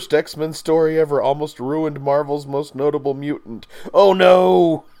 The worst X-Men story ever almost ruined Marvel's most notable mutant. Oh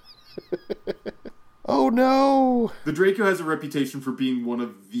no! Oh no! The Draco has a reputation for being one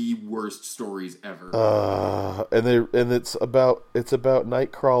of the worst stories ever. And it's about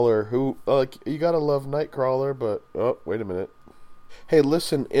Nightcrawler, who you gotta love Nightcrawler, but oh wait a minute. Hey,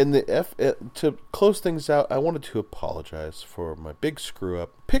 listen, to close things out, I wanted to apologize for my big screw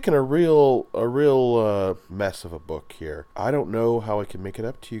up. Picking a real mess of a book here. I don't know how I can make it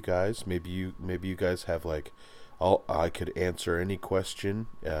up to you guys. Maybe you guys have like, I could answer any question,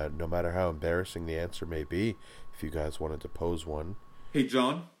 no matter how embarrassing the answer may be. If you guys wanted to pose one. Hey,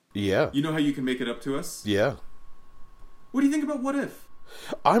 John. Yeah. You know how you can make it up to us? Yeah. What do you think about What If?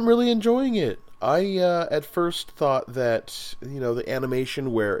 I'm really enjoying it. I at first thought that, the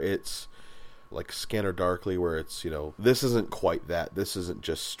animation where it's like Scanner Darkly, where it's, this isn't quite that. This isn't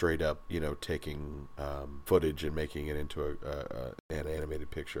just straight up, taking footage and making it into an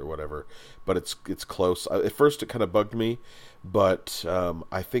animated picture or whatever. But it's close. At first it kind of bugged me, but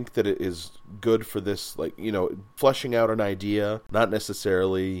I think that it is good for this, like, fleshing out an idea, not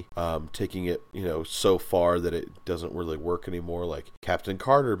necessarily taking it, so far that it doesn't really work anymore, like Captain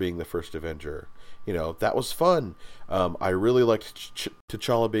Carter being the first Avenger. That was fun. I really liked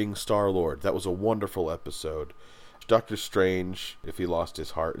T'Challa being Star-Lord. That was a wonderful episode. Doctor Strange, if he lost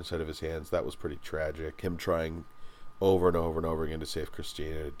his heart instead of his hands, that was pretty tragic. Him trying over and over and over again to save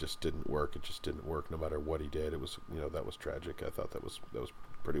Christina, it just didn't work. It just didn't work no matter what he did. It was, that was tragic. I thought that was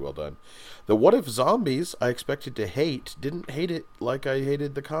pretty well done. The What If Zombies I expected to hate, didn't hate it like I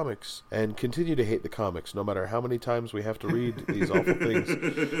hated the comics, and continue to hate the comics no matter how many times we have to read these awful things.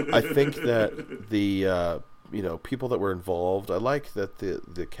 I think that the people that were involved. I like that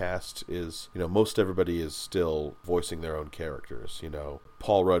the cast is, most everybody is still voicing their own characters.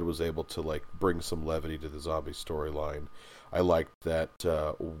 Paul Rudd was able to like bring some levity to the zombie storyline. I liked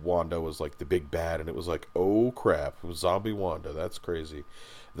that Wanda was like the big bad, and it was like, oh crap, it was zombie Wanda. That's crazy.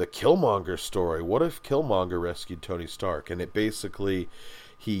 The Killmonger story. What if Killmonger rescued Tony Stark? And it basically,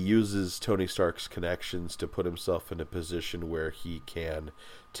 he uses Tony Stark's connections to put himself in a position where he can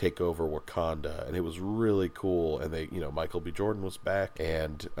take over Wakanda, and it was really cool. And they, Michael B. Jordan was back,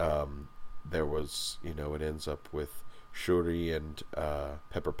 and there was, it ends up with Shuri and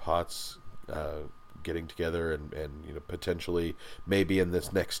Pepper Potts getting together, and potentially maybe in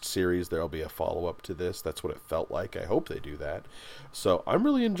this next series there'll be a follow-up to this. That's what it felt like. I hope they do that. So I'm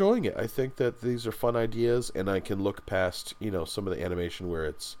really enjoying it. I think that these are fun ideas, and I can look past some of the animation where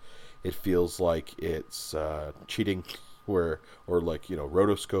it feels like it's cheating, or like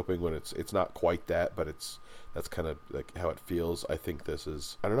rotoscoping when it's not quite that, but that's kind of like how it feels. I think this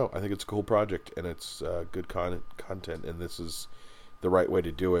is, I don't know, I think it's a cool project, and it's good content, and this is the right way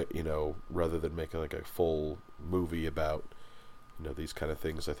to do it, rather than making like a full movie about, these kind of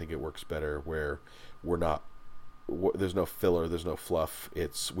things. I think it works better where there's no filler, there's no fluff.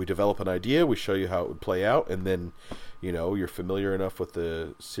 We develop an idea, we show you how it would play out, and then, you're familiar enough with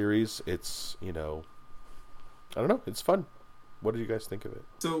the series. It's, I don't know, it's fun. What did you guys think of it?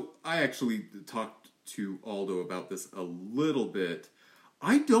 So I actually talked to Aldo about this a little bit.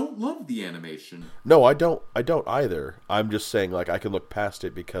 I don't love the animation. No, I don't either. I'm just saying, like, I can look past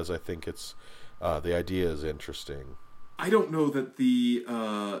it because I think it's the idea is interesting. I don't know that the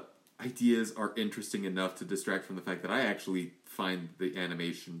ideas are interesting enough to distract from the fact that I actually find the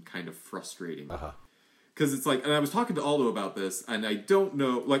animation kind of frustrating. Because it's like, and I was talking to Aldo about this, and I don't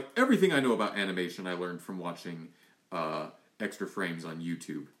know, like, everything I know about animation I learned from watching Extra Frames on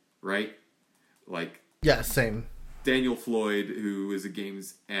YouTube, right? Like, yeah, same. Daniel Floyd, who is a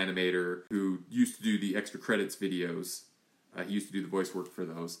games animator who used to do the extra credits videos, he used to do the voice work for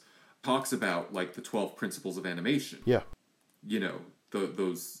those, talks about like the 12 principles of animation. Yeah.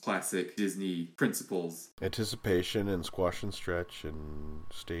 Those classic Disney principles. Anticipation and squash and stretch and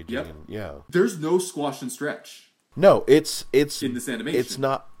staging. Yep. And yeah. There's no squash and stretch. No, it's in this animation. It's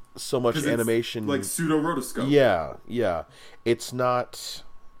not so much animation. Like pseudo rotoscope. Yeah. It's not.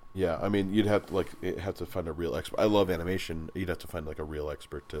 Yeah, I mean, you'd have to find a real expert. I love animation. You'd have to find like a real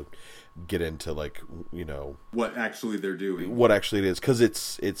expert to get into like what actually they're doing. What actually it is, because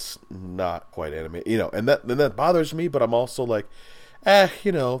it's not quite animated. And that bothers me. But I'm also like,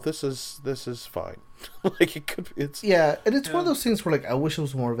 this is fine. Like it's yeah, and it's one of those things where like I wish it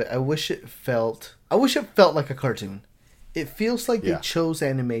was more of it. I wish it felt like a cartoon. It feels like they chose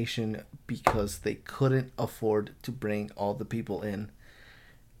animation because they couldn't afford to bring all the people in.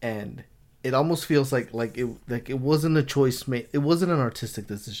 And it almost feels like it wasn't a choice made. It wasn't an artistic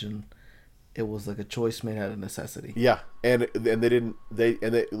decision. It was like a choice made out of necessity. Yeah, and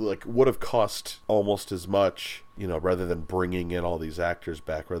they like would have cost almost as much, rather than bringing in all these actors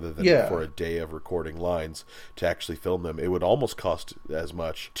back, rather than for a day of recording lines to actually film them. It would almost cost as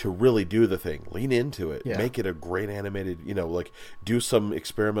much to really do the thing, lean into it, make it a great animated, like do some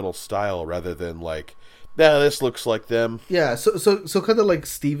experimental style rather than like, this looks like them. Yeah, so kind of like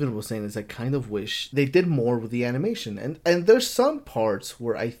Steven was saying, is I kind of wish they did more with the animation. And there's some parts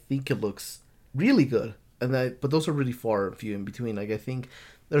where I think it looks really good, but those are really far and few in between. Like, I think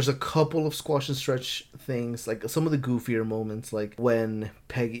there's a couple of squash and stretch things, like some of the goofier moments, like when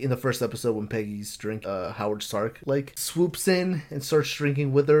Peggy, in the first episode, when Peggy's drink, Howard Stark, like, swoops in and starts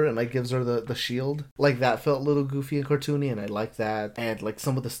drinking with her and, like, gives her the shield. Like, that felt a little goofy and cartoony, and I like that. And, like,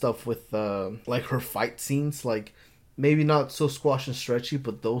 some of the stuff with, like, her fight scenes, like, maybe not so squash and stretchy,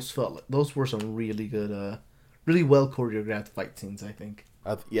 but those were some really good, really well choreographed fight scenes, I think.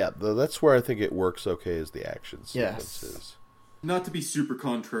 That's where I think it works okay, is the action sequences. Yes. Not to be super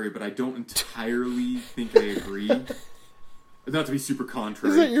contrary, but I don't entirely think I agree. Not to be super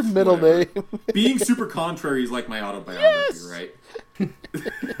contrary. Is that your middle name? Being super contrary is like my autobiography, right?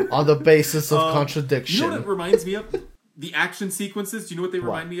 On the basis of contradiction. You know what it reminds me of? The action sequences, do you know what they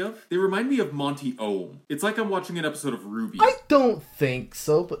remind me of? They remind me of Monty Ohm. It's like I'm watching an episode of Ruby. I don't think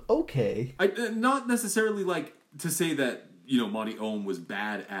so, but okay. Not necessarily like to say that, Monty Ohm was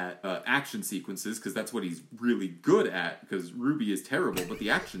bad at action sequences, because that's what he's really good at, because Ruby is terrible, but the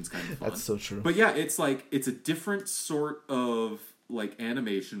action's kind of fun. That's so true. But yeah, it's like, it's a different sort of like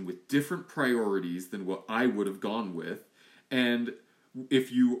animation with different priorities than what I would have gone with. And if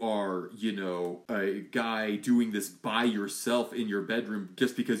you are, a guy doing this by yourself in your bedroom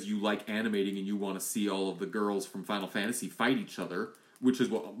just because you like animating and you want to see all of the girls from Final Fantasy fight each other, which is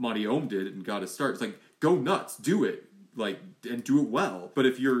what Monty Ohm did and got his start. It's like, go nuts, do it. Like, and do it well. But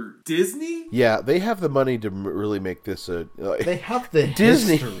if you're Disney, Yeah, they have the money to really make this a... They have the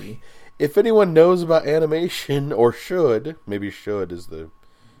Disney. history. If anyone knows about animation, or should, maybe should is the...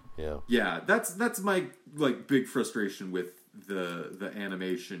 yeah, that's my like big frustration with the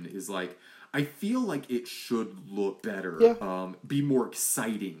animation is like I feel like it should look better, be more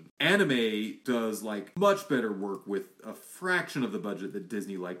exciting. Anime does like much better work with a fraction of the budget that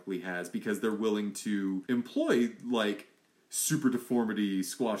Disney likely has because they're willing to employ like super deformity,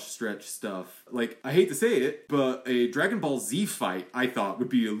 squash stretch stuff. Like, I hate to say it, but a Dragon Ball Z fight I thought would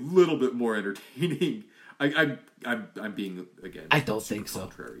be a little bit more entertaining. I'm being, again, I don't think so,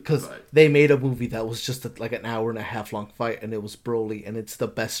 contrary, because but they made a movie that was just like an hour and a half long fight, and it was Broly, and it's the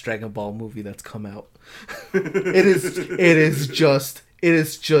best Dragon Ball movie that's come out. It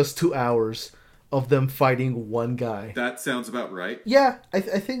is just 2 hours of them fighting one guy. that sounds about right. Yeah, I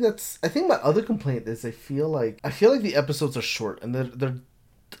think my other complaint is I feel like the episodes are short, and they're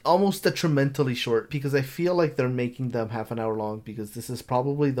almost detrimentally short, because I feel like they're making them half an hour long because this is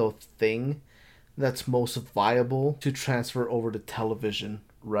probably the thing that's most viable to transfer over to television,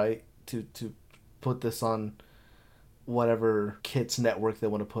 right? To put this on whatever kids network they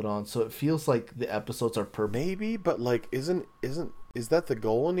want to put on. So it feels like the episodes are per... Maybe, but like, is that the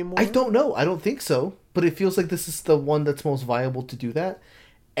goal anymore? I don't know. I don't think so. But it feels like this is the one that's most viable to do that.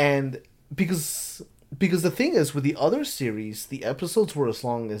 And because the thing is, with the other series, the episodes were as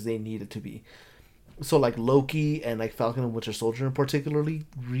long as they needed to be. So like Loki and like Falcon and Winter Soldier in particularly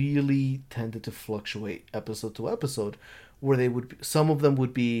really tended to fluctuate episode to episode, where some of them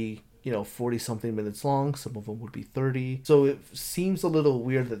would be 40 something minutes long, some of them would be 30. So it seems a little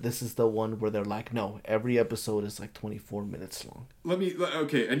weird that this is the one where they're like, no, every episode is like 24 minutes long.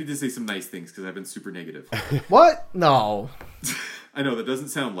 Okay, I need to say some nice things because I've been super negative. What? No. I know that doesn't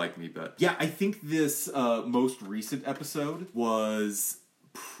sound like me, but yeah, I think this most recent episode was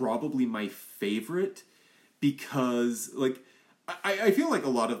probably my favorite because like I feel like a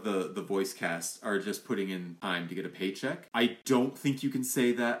lot of the voice casts are just putting in time to get a paycheck. I don't think you can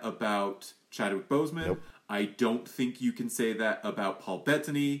say that about Chadwick Boseman. Nope. I don't think you can say that about Paul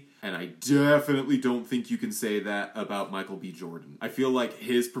Bettany, and I definitely don't think you can say that about Michael B. Jordan. I feel like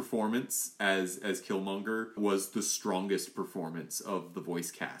his performance as Killmonger was the strongest performance of the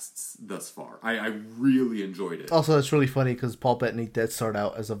voice casts thus far. I really enjoyed it. Also, it's really funny because Paul Bettany did start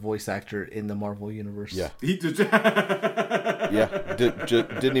out as a voice actor in the Marvel Universe. Yeah. He did.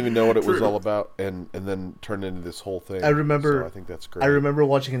 Didn't even know what it was True. all about, and then turned into this whole thing. I remember. So I think that's great. I remember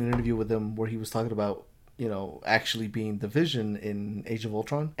watching an interview with him where he was talking about actually being the Vision in Age of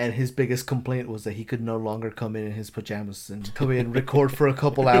Ultron, and his biggest complaint was that he could no longer come in his pajamas and come in, record for a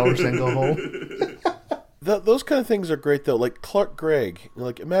couple hours, and go home. Those kind of things are great though. Like Clark Gregg,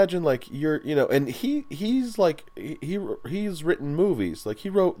 like imagine like and he's written movies. Like he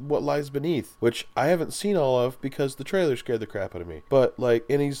wrote What Lies Beneath, which I haven't seen all of because the trailer scared the crap out of me. But like,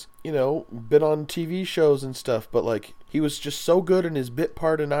 and he's been on TV shows and stuff. But like, he was just so good in his bit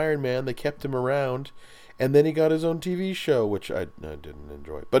part in Iron Man, they kept him around. And then he got his own TV show, which I didn't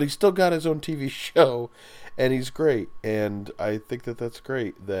enjoy. But he still got his own TV show, and he's great. And I think that's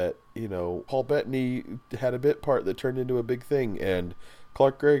great that, Paul Bettany had a bit part that turned into a big thing, and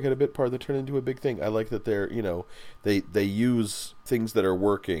Clark Gregg had a bit part that turned into a big thing. I like that they're, they use things that are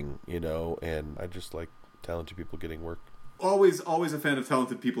working, and I just like talented people getting work. Always a fan of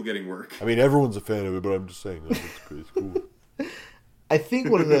talented people getting work. I mean, everyone's a fan of it, but I'm just saying, it's cool. I think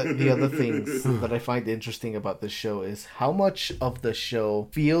one of the other things that I find interesting about this show is how much of the show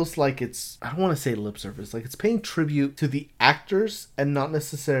feels like it's, I don't want to say lip service, like it's paying tribute to the actors and not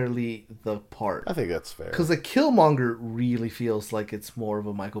necessarily the part. I think that's fair. Because like Killmonger really feels like it's more of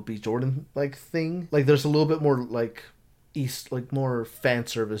a Michael B. Jordan like thing. Like there's a little bit more like more fan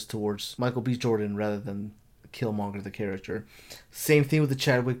service towards Michael B. Jordan rather than Killmonger the character. Same thing with the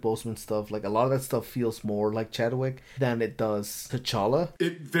Chadwick Boseman stuff. Like a lot of that stuff feels more like Chadwick than it does T'Challa.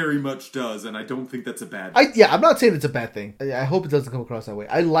 It very much does, and I don't think that's a bad thing. I'm not saying it's a bad thing. I hope it doesn't come across that way.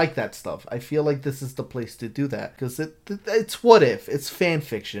 I like that stuff. I feel like this is the place to do that because it's what if. It's fan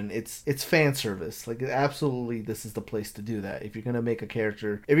fiction. It's fan service. Like absolutely, this is the place to do that. If you're gonna make a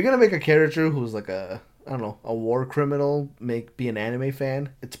character who's like a war criminal, be an anime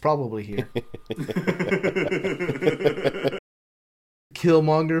fan, it's probably here.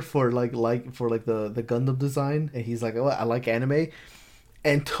 Killmonger for the Gundam design, and he's like, oh, I like anime,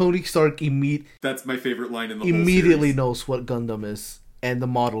 and Tony Stark that's my favorite line in the immediately whole series. knows what Gundam is and the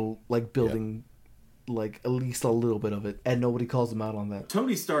model, like building like at least a little bit of it, and nobody calls him out on that.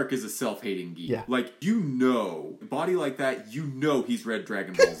 Tony Stark is a self-hating geek. Yeah. Like, a body like that, he's read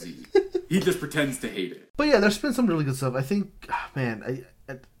Dragon Ball Z. He just pretends to hate it. But yeah, there's been some really good stuff. I think, man,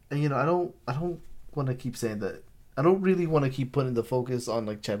 I I don't want to keep saying that. I don't really want to keep putting the focus on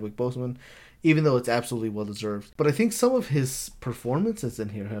like Chadwick Boseman, even though it's absolutely well deserved. But I think some of his performances in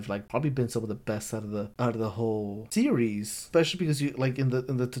here have like probably been some of the best out of the whole series, especially because you like in the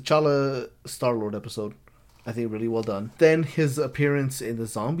T'Challa Star-Lord episode. I think really well done. Then his appearance in the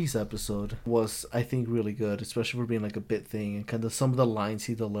Zombies episode was, I think, really good, especially for being like a bit thing and kind of some of the lines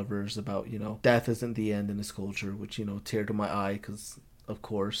he delivers about, death isn't the end in his culture, which, tear to my eye because, of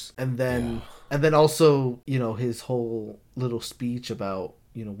course. And then also, his whole little speech about,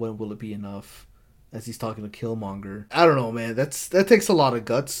 when will it be enough as he's talking to Killmonger. I don't know, man. That takes a lot of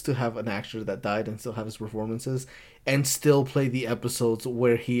guts to have an actor that died and still have his performances and still play the episodes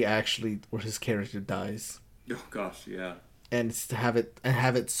where his character dies. Oh gosh, yeah. And to have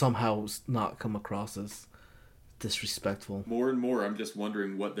it somehow not come across as disrespectful. More and more, I'm just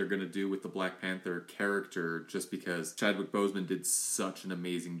wondering what they're going to do with the Black Panther character, just because Chadwick Boseman did such an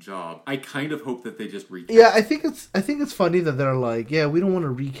amazing job. I kind of hope that they just recast. Yeah, I think it's funny that they're like, yeah, we don't want to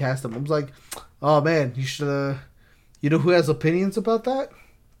recast him. I was like, oh man, you should. You know who has opinions about that?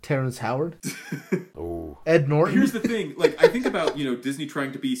 Terrence Howard. Oh. Ed Norton. Here's the thing, I think about, Disney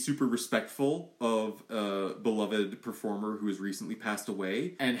trying to be super respectful of a beloved performer who has recently passed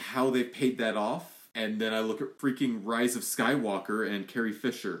away, and how they've paid that off. And then I look at freaking Rise of Skywalker and Carrie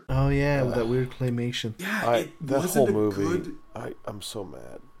Fisher. Oh yeah, with that weird claymation. Yeah, that whole movie, I'm so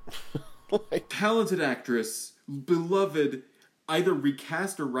mad. Talented actress, beloved. Either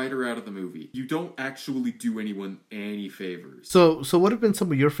recast or write her out of the movie. You don't actually do anyone any favors. So what have been some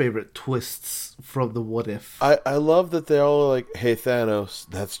of your favorite twists from the What If? I love that they're all like, hey, Thanos,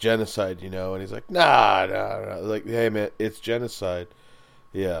 that's genocide, And he's like, nah. Like, hey, man, it's genocide.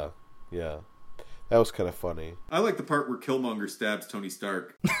 Yeah. That was kind of funny. I like the part where Killmonger stabs Tony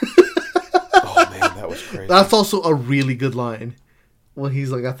Stark. Oh, man, that was crazy. That's also a really good line. When he's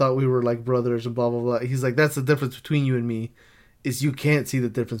like, I thought we were like brothers and blah, blah, blah. He's like, that's the difference between you and me. Is you can't see the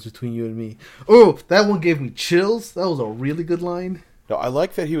difference between you and me. Oh, that one gave me chills. That was a really good line. No, I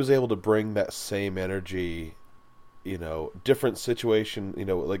like that he was able to bring that same energy, different situation,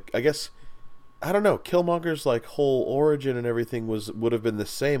 like, I guess, I don't know, Killmonger's, like, whole origin and everything would have been the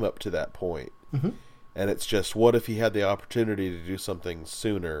same up to that point. Mm-hmm. And it's just, what if he had the opportunity to do something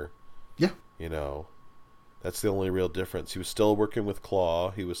sooner? Yeah. That's the only real difference. He was still working with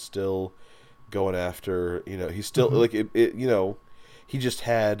Claw. He was still going after, he's still like he just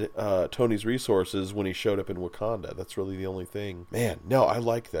had Tony's resources when he showed up in Wakanda. That's really the only thing. Man, no, I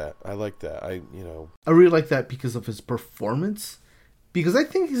like that. I really like that because of his performance, because I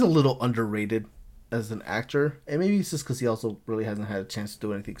think he's a little underrated as an actor, and maybe it's just because he also really hasn't had a chance to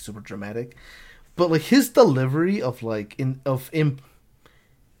do anything super dramatic. But like his delivery of like in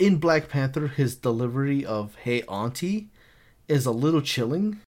Black Panther, his delivery of "Hey Auntie" is a little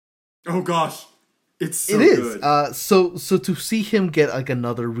chilling. Oh gosh, it's so it is good. So to see him get like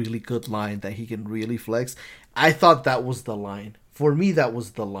another really good line that he can really flex, I thought that was the line for me. That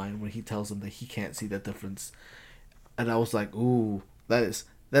was the line when he tells him that he can't see the difference, and I was like, ooh, that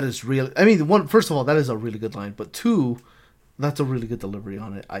is real. I mean, first of all, that is a really good line, but two, that's a really good delivery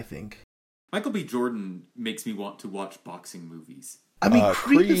on it, I think. Michael B. Jordan makes me want to watch boxing movies. I mean,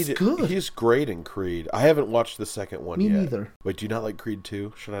 Creed is good. He's great in Creed. I haven't watched the second one yet. Me neither. Wait, do you not like Creed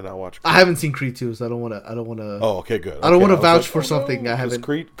 2? Should I not watch Creed? I haven't seen Creed 2, so I don't want to. Oh, okay, good. I don't want to vouch for something I haven't.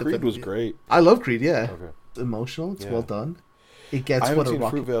 Creed was great. I love Creed, yeah. Okay. It's emotional. It's well done. It gets I haven't what a seen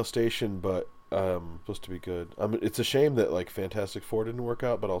rocket. Fruitvale Station, but supposed to be good. It's a shame that like Fantastic Four didn't work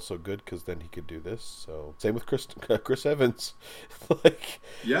out, but also good because then he could do this. So same with Chris Evans. Like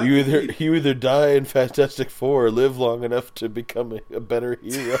yeah, you either die in Fantastic Four or live long enough to become a better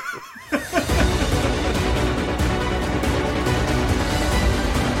hero.